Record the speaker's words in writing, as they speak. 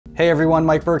Hey everyone,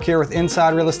 Mike Burke here with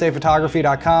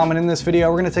InsideRealEstatePhotography.com, and in this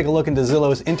video we're going to take a look into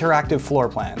Zillow's interactive floor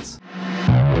plans.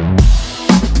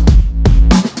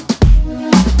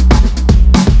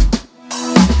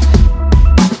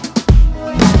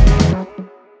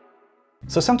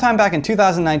 So sometime back in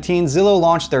 2019, Zillow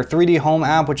launched their 3D Home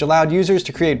app, which allowed users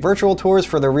to create virtual tours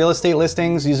for their real estate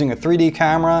listings using a 3D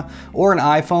camera or an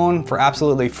iPhone for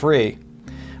absolutely free.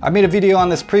 I've made a video on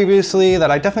this previously that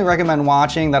I definitely recommend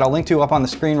watching that I'll link to up on the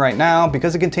screen right now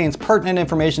because it contains pertinent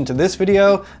information to this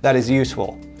video that is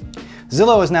useful.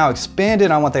 Zillow has now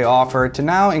expanded on what they offer to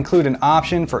now include an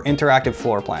option for interactive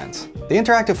floor plans. The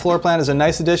interactive floor plan is a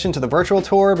nice addition to the virtual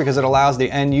tour because it allows the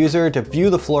end user to view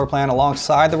the floor plan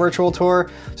alongside the virtual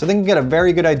tour so they can get a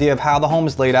very good idea of how the home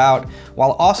is laid out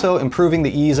while also improving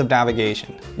the ease of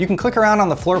navigation. You can click around on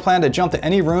the floor plan to jump to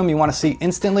any room you want to see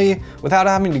instantly without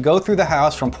having to go through the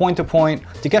house from point to point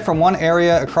to get from one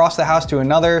area across the house to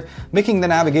another, making the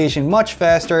navigation much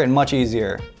faster and much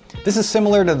easier. This is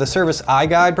similar to the service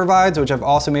iGuide provides, which I've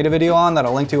also made a video on that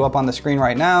I'll link to up on the screen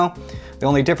right now. The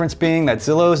only difference being that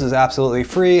Zillow's is absolutely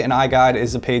free and iGuide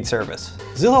is a paid service.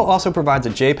 Zillow also provides a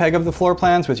JPEG of the floor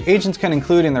plans, which agents can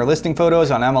include in their listing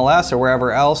photos on MLS or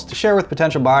wherever else to share with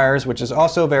potential buyers, which is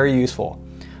also very useful.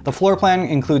 The floor plan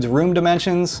includes room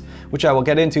dimensions, which I will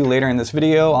get into later in this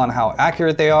video on how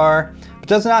accurate they are, but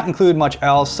does not include much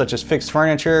else such as fixed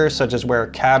furniture, such as where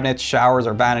cabinets, showers,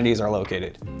 or vanities are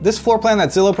located. This floor plan that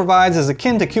Zillow provides is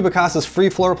akin to Cubicasa's free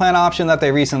floor plan option that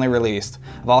they recently released.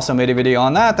 I've also made a video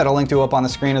on that I'll link to up on the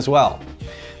screen as well.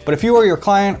 But if you or your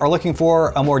client are looking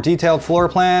for a more detailed floor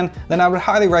plan, then I would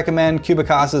highly recommend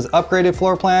Cubicasa's upgraded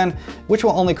floor plan, which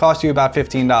will only cost you about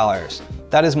 $15.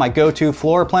 That is my go-to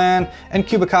floor plan, and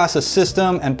Cubicasa's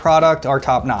system and product are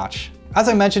top-notch. As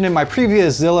I mentioned in my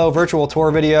previous Zillow virtual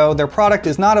tour video, their product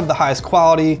is not of the highest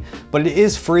quality, but it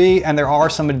is free and there are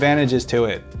some advantages to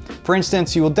it. For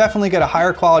instance, you will definitely get a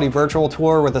higher quality virtual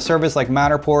tour with a service like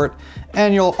Matterport,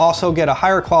 and you'll also get a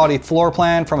higher quality floor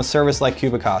plan from a service like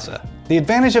Cubicasa. The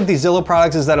advantage of these Zillow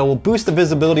products is that it will boost the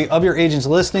visibility of your agent's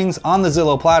listings on the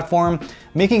Zillow platform,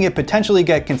 making it potentially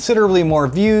get considerably more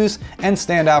views and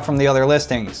stand out from the other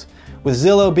listings. With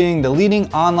Zillow being the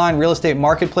leading online real estate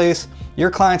marketplace, your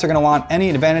clients are going to want any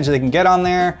advantage they can get on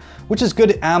there, which is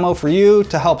good ammo for you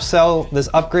to help sell this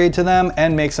upgrade to them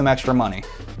and make some extra money.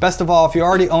 Best of all, if you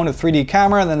already own a 3D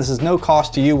camera, then this is no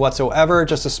cost to you whatsoever,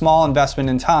 just a small investment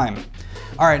in time.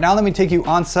 Alright, now let me take you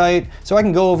on site so I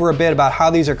can go over a bit about how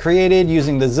these are created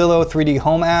using the Zillow 3D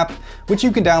Home app, which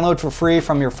you can download for free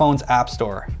from your phone's app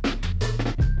store.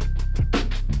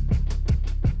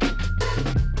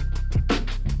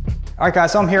 Alright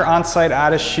guys, so I'm here on site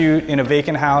at a shoot in a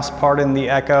vacant house, pardon the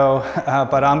echo,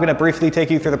 but I'm going to briefly take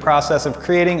you through the process of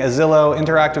creating a Zillow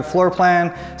interactive floor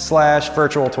plan /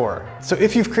 virtual tour. So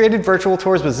if you've created virtual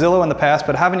tours with Zillow in the past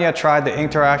but haven't yet tried the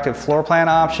interactive floor plan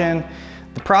option,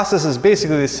 the process is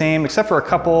basically the same except for a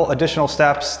couple additional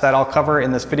steps that I'll cover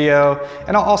in this video,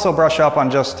 and I'll also brush up on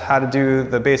just how to do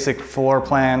the basic floor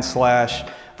plan /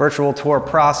 virtual tour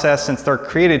process since they're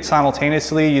created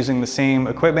simultaneously using the same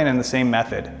equipment and the same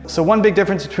method. So one big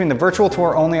difference between the virtual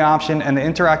tour only option and the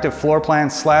interactive floor plan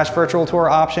 / virtual tour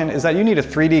option is that you need a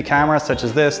 3D camera such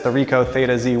as this, the Ricoh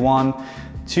Theta Z1,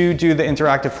 to do the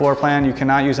interactive floor plan. You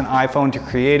cannot use an iPhone to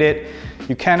create it.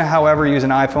 You can, however, use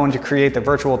an iPhone to create the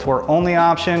virtual tour only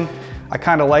option. I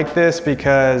kind of like this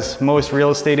because most real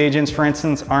estate agents, for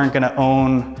instance, aren't going to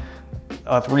own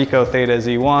a Ricoh Theta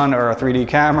Z1 or a 3D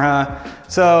camera.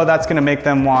 So that's going to make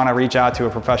them want to reach out to a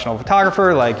professional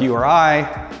photographer like you or I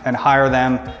and hire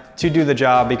them to do the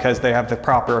job because they have the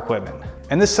proper equipment.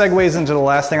 And this segues into the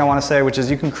last thing I want to say, which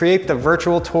is you can create the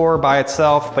virtual tour by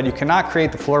itself, but you cannot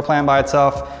create the floor plan by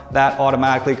itself. That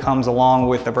automatically comes along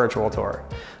with the virtual tour.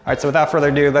 All right, so without further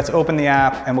ado, let's open the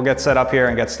app and we'll get set up here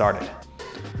and get started.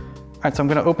 All right, so I'm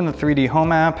going to open the 3D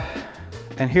Home app.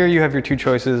 And here you have your two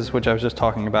choices, which I was just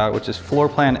talking about, which is floor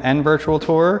plan and virtual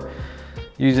tour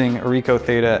using a Ricoh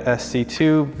Theta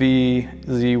SC2, V,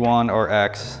 Z1, or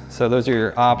X. So those are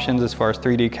your options as far as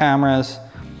 3D cameras.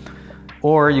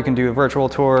 Or you can do a virtual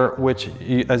tour, which,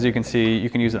 as you can see, you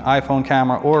can use an iPhone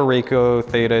camera or Ricoh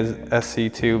Theta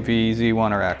SC2, V,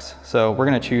 Z1, or X. So we're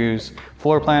going to choose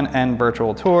floor plan and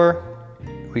virtual tour.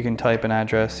 We can type an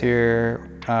address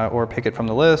here or pick it from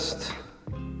the list.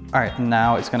 All right,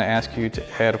 now it's going to ask you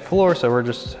to add a floor. So we're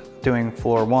just doing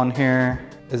floor 1 here.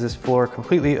 Is this floor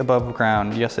completely above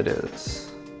ground? Yes, it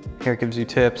is. Here it gives you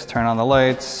tips: turn on the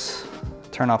lights,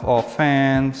 turn off all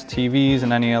fans, TVs,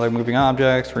 and any other moving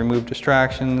objects, remove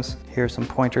distractions. Here's some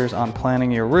pointers on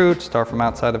planning your route. Start from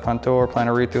outside the front door, plan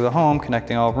a route through the home,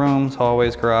 connecting all rooms,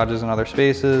 hallways, garages, and other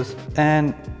spaces.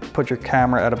 And put your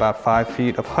camera at about 5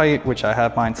 feet of height, which I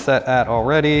have mine set at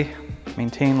already.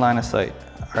 Maintain line of sight.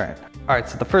 All right,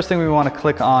 so the first thing we want to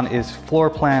click on is floor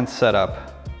plan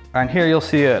setup. And here you'll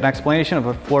see an explanation of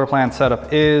what floor plan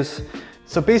setup is.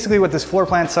 So basically what this floor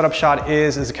plan setup shot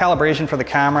is a calibration for the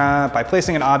camera by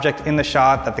placing an object in the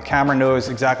shot that the camera knows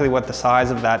exactly what the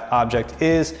size of that object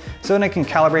is, so then it can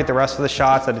calibrate the rest of the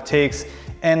shots that it takes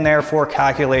and therefore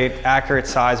calculate accurate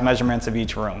size measurements of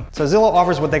each room. So Zillow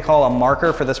offers what they call a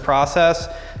marker for this process.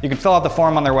 You can fill out the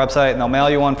form on their website and they'll mail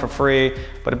you one for free,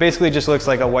 but it basically just looks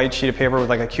like a white sheet of paper with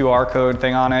like a QR code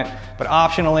thing on it. But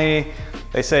optionally,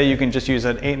 they say you can just use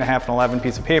an 8.5 and 11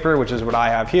 piece of paper, which is what I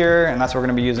have here, and that's what we're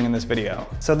gonna be using in this video.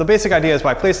 So the basic idea is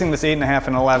by placing this 8.5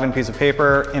 and 11 piece of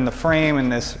paper in the frame in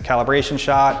this calibration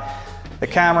shot, the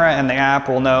camera and the app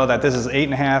will know that this is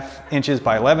 8.5 inches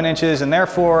by 11 inches, and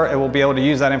therefore it will be able to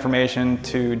use that information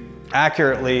to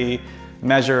accurately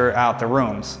measure out the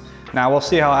rooms. Now we'll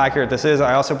see how accurate this is.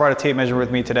 I also brought a tape measure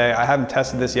with me today. I haven't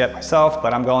tested this yet myself,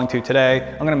 but I'm going to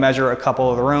today. I'm gonna measure a couple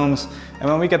of the rooms, and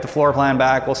when we get the floor plan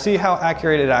back, we'll see how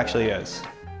accurate it actually is.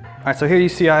 All right, so here you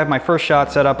see I have my first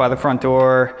shot set up by the front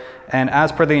door, and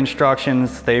as per the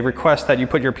instructions, they request that you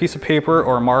put your piece of paper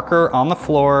or marker on the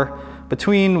floor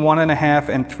between 1.5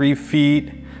 and 3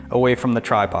 feet away from the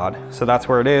tripod. So that's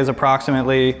where it is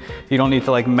approximately. You don't need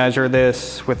to like measure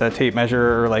this with a tape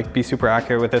measure or like be super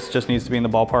accurate with this, it just needs to be in the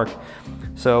ballpark.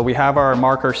 So we have our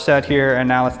marker set here, and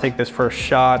now let's take this first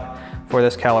shot for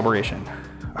this calibration.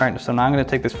 All right, so now I'm gonna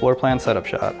take this floor plan setup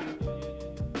shot.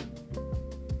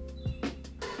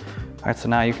 All right, so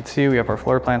now you can see we have our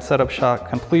floor plan setup shot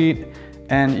complete,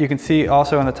 and you can see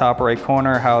also in the top right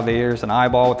corner how there's an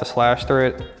eyeball with a slash through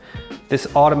it.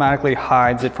 This automatically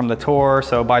hides it from the tour,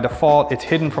 so by default it's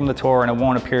hidden from the tour and it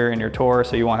won't appear in your tour,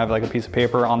 so you won't have like a piece of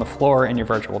paper on the floor in your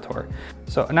virtual tour.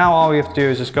 So now all we have to do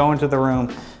is just go into the room,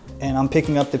 and I'm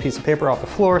picking up the piece of paper off the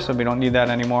floor, so we don't need that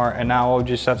anymore, and now we'll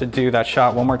just have to do that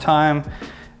shot one more time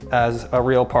as a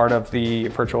real part of the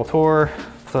virtual tour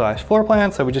 / floor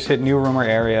plan. So we just hit new room or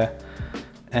area,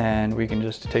 and we can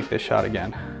just take this shot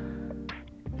again.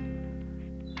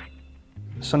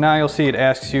 So now you'll see it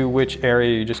asks you which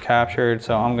area you just captured.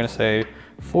 So I'm gonna say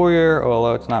foyer,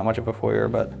 although it's not much of a foyer,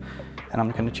 and I'm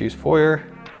gonna choose foyer.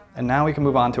 And now we can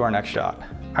move on to our next shot.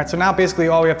 All right, so now basically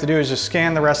all we have to do is just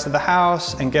scan the rest of the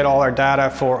house and get all our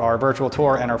data for our virtual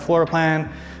tour and our floor plan.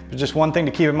 But just one thing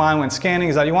to keep in mind when scanning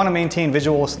is that you wanna maintain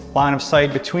visual line of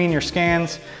sight between your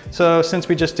scans. So since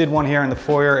we just did one here in the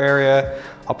foyer area,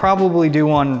 I'll probably do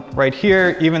one right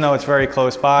here, even though it's very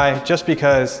close by, just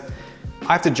because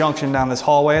I have to junction down this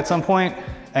hallway at some point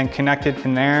and connect it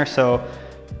in there. So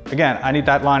again, I need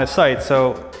that line of sight.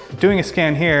 So doing a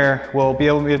scan here will be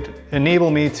able to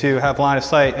enable me to have line of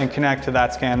sight and connect to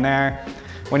that scan there.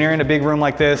 When you're in a big room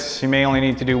like this, you may only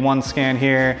need to do one scan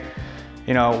here,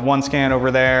 you know, one scan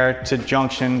over there to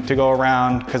junction to go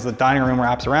around, because the dining room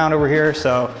wraps around over here.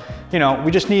 So, you know,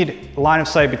 we just need line of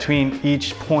sight between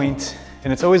each point.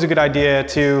 And it's always a good idea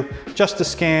to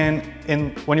scan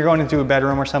in when you're going into a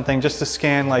bedroom or something, just to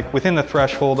scan like within the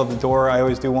threshold of the door. I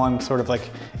always do one sort of like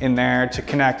in there to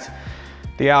connect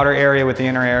the outer area with the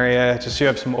inner area, just so you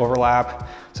have some overlap.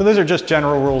 So those are just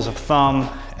general rules of thumb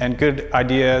and good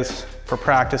ideas for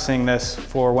practicing this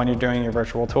for when you're doing your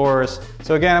virtual tours.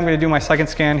 So again, I'm gonna do my second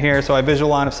scan here. So I visual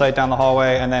line of sight down the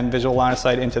hallway and then visual line of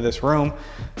sight into this room.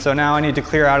 So now I need to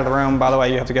clear out of the room. By the way,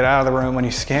 you have to get out of the room when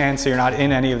you scan so you're not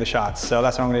in any of the shots. So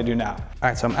that's what I'm gonna do now. All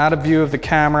right, so I'm out of view of the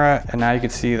camera, and now you can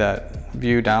see that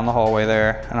view down the hallway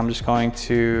there. And I'm just going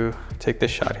to take this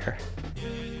shot here.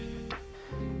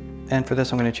 And for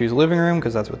this, I'm gonna choose living room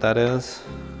because that's what that is.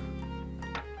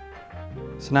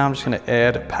 So now I'm just gonna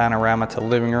add panorama to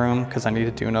living room because I need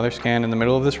to do another scan in the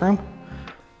middle of this room.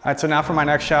 All right, so now for my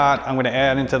next shot, I'm gonna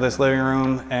add into this living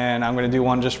room, and I'm gonna do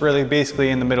one just really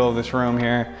basically in the middle of this room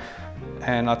here.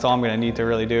 And that's all I'm gonna need to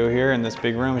really do here in this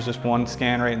big room is just one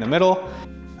scan right in the middle.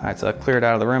 All right, so I've cleared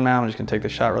out of the room now. I'm just gonna take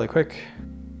this shot really quick.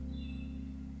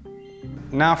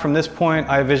 Now from this point,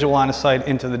 I visual line of sight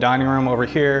into the dining room over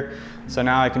here. So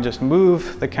now I can just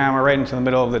move the camera right into the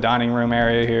middle of the dining room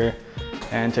area here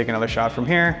and take another shot from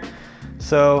here.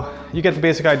 So you get the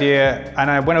basic idea,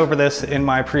 and I went over this in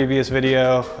my previous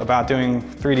video about doing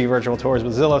 3D virtual tours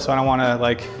with Zillow, so I don't wanna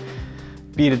like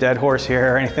beat a dead horse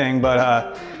here or anything,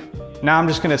 but now I'm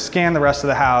just gonna scan the rest of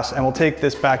the house, and we'll take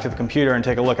this back to the computer and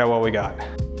take a look at what we got.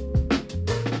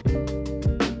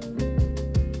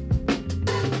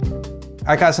 All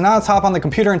right guys, so now let's hop on the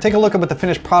computer and take a look at what the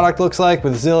finished product looks like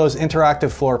with Zillow's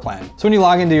interactive floor plan. So when you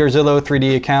log into your Zillow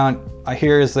 3D account,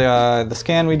 here is the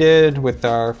scan we did with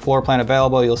our floor plan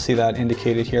available. You'll see that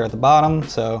indicated here at the bottom.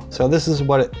 So this is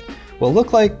what will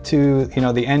look like to, you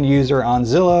know, the end user on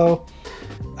Zillow.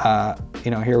 You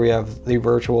know, here we have the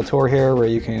virtual tour here where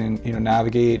you can, you know,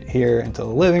 navigate here into the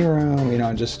living room, you know,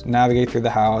 and just navigate through the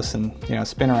house and, you know,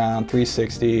 spin around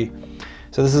 360.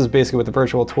 So this is basically what the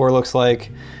virtual tour looks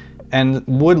like and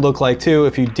would look like too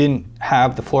if you didn't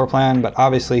have the floor plan. But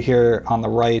obviously here on the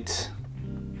right,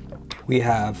 we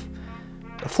have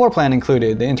the floor plan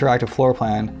included, the interactive floor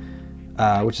plan,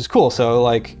 which is cool. So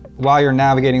like while you're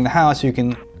navigating the house, you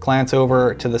can glance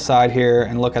over to the side here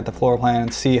and look at the floor plan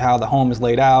and see how the home is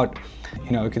laid out.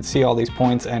 You know, you can see all these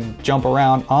points and jump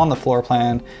around on the floor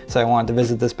plan. So I wanted to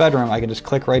visit this bedroom, I can just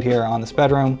click right here on this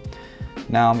bedroom.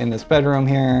 Now I'm in this bedroom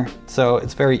here. So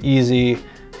it's very easy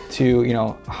to, you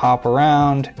know, hop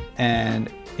around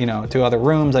and, you know, to other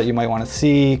rooms that you might want to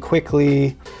see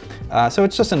quickly. So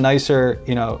it's just a nicer,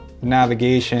 you know,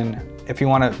 navigation. If you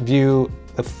want to view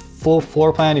the full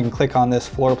floor plan, you can click on this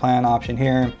floor plan option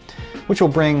here, which will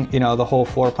bring, you know, the whole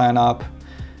floor plan up.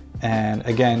 And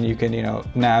again, you can, you know,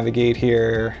 navigate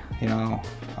here, you know,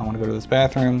 I want to go to this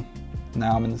bathroom.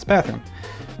 Now I'm in this bathroom.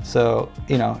 So,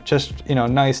 you know, just, you know,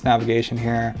 nice navigation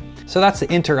here. So that's the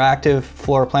interactive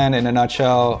floor plan in a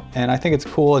nutshell. And I think it's a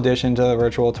cool addition to the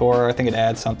virtual tour. I think it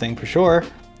adds something for sure.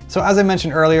 So as I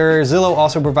mentioned earlier, Zillow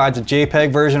also provides a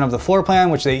JPEG version of the floor plan,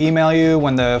 which they email you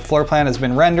when the floor plan has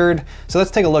been rendered. So let's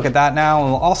take a look at that now,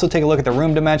 and we'll also take a look at the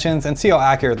room dimensions and see how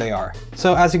accurate they are.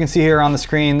 So as you can see here on the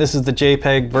screen, this is the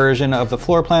JPEG version of the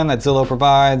floor plan that Zillow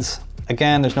provides.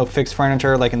 Again, there's no fixed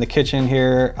furniture like in the kitchen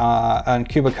here. On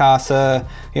Cubicasa,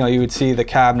 you know, you would see the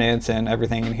cabinets and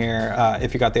everything in here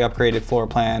if you got the upgraded floor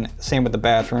plan. Same with the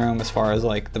bathroom as far as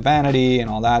like the vanity and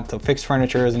all that. So fixed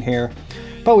furniture isn't here.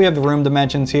 But we have the room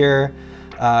dimensions here.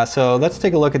 So let's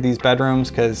take a look at these bedrooms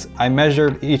because I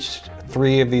measured each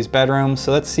 3 of these bedrooms.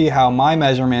 So let's see how my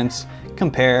measurements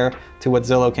compare to what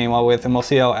Zillow came up with, and we'll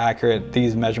see how accurate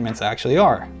these measurements actually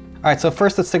are. All right, so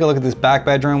first let's take a look at this back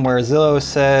bedroom where Zillow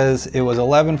says it was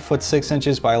 11 foot 6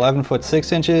 inches by 11 foot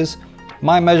 6 inches.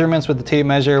 My measurements with the tape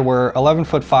measure were 11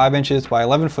 foot 5 inches by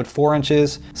 11 foot 4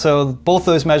 inches. So both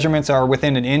those measurements are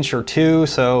within an inch or 2.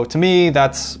 So to me,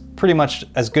 that's pretty much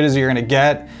as good as you're gonna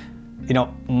get. You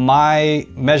know, my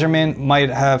measurement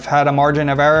might have had a margin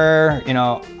of error. You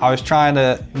know, I was trying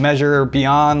to measure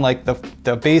beyond like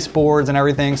the baseboards and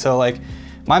everything. So like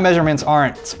my measurements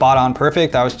aren't spot on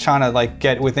perfect. I was trying to like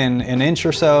get within an inch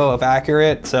or so of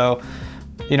accurate. So,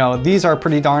 you know, these are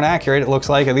pretty darn accurate, it looks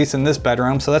like, at least in this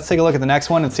bedroom. So let's take a look at the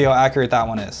next one and see how accurate that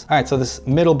one is. All right, so this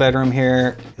middle bedroom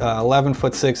here, 11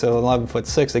 foot 6, so 11 foot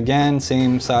 6, again,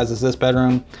 same size as this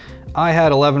bedroom. I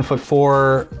had 11 foot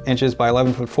 4 inches by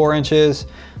 11 foot 4 inches.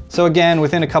 So again,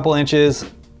 within a couple inches,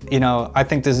 you know, I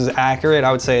think this is accurate.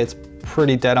 I would say it's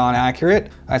pretty dead on accurate.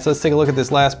 All right, so let's take a look at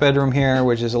this last bedroom here,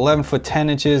 which is 11 foot 10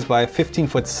 inches by 15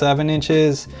 foot 7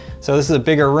 inches. So this is a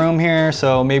bigger room here,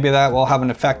 so maybe that will have an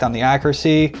effect on the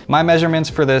accuracy. My measurements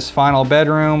for this final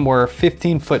bedroom were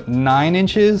 15 foot 9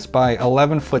 inches by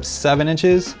 11 foot 7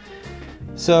 inches.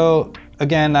 So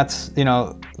again, that's, you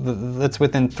know, that's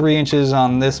within 3 inches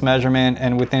on this measurement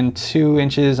and within 2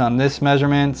 inches on this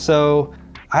measurement. So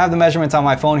I have the measurements on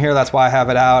my phone here, that's why I have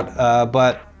it out,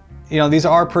 but you know, these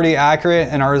are pretty accurate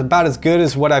and are about as good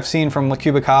as what I've seen from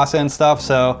Cubicasa and stuff.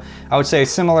 So I would say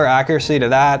similar accuracy to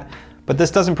that, but this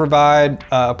doesn't provide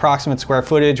approximate square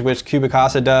footage, which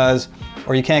Cubicasa does,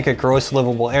 or you can't get gross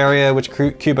livable area, which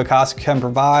Cubicasa can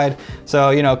provide.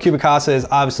 So, you know, Cubicasa is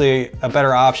obviously a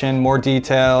better option, more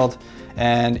detailed,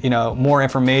 and, you know, more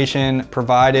information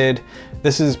provided.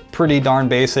 This is pretty darn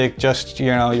basic, just, you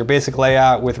know, your basic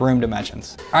layout with room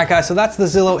dimensions. All right guys, so that's the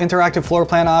Zillow interactive floor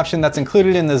plan option that's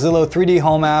included in the Zillow 3D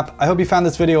Home app. I hope you found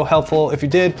this video helpful. If you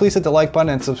did, please hit the like button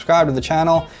and subscribe to the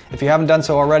channel. If you haven't done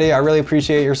so already, I really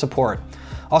appreciate your support.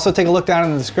 Also take a look down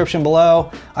in the description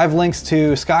below. I have links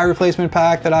to sky replacement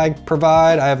pack that I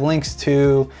provide. I have links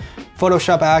to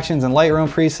Photoshop actions and Lightroom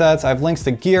presets. I have links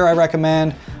to gear I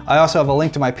recommend. I also have a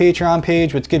link to my Patreon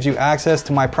page, which gives you access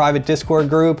to my private Discord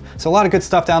group. So a lot of good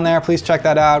stuff down there. Please check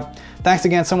that out. Thanks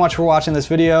again so much for watching this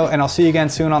video, and I'll see you again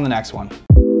soon on the next one.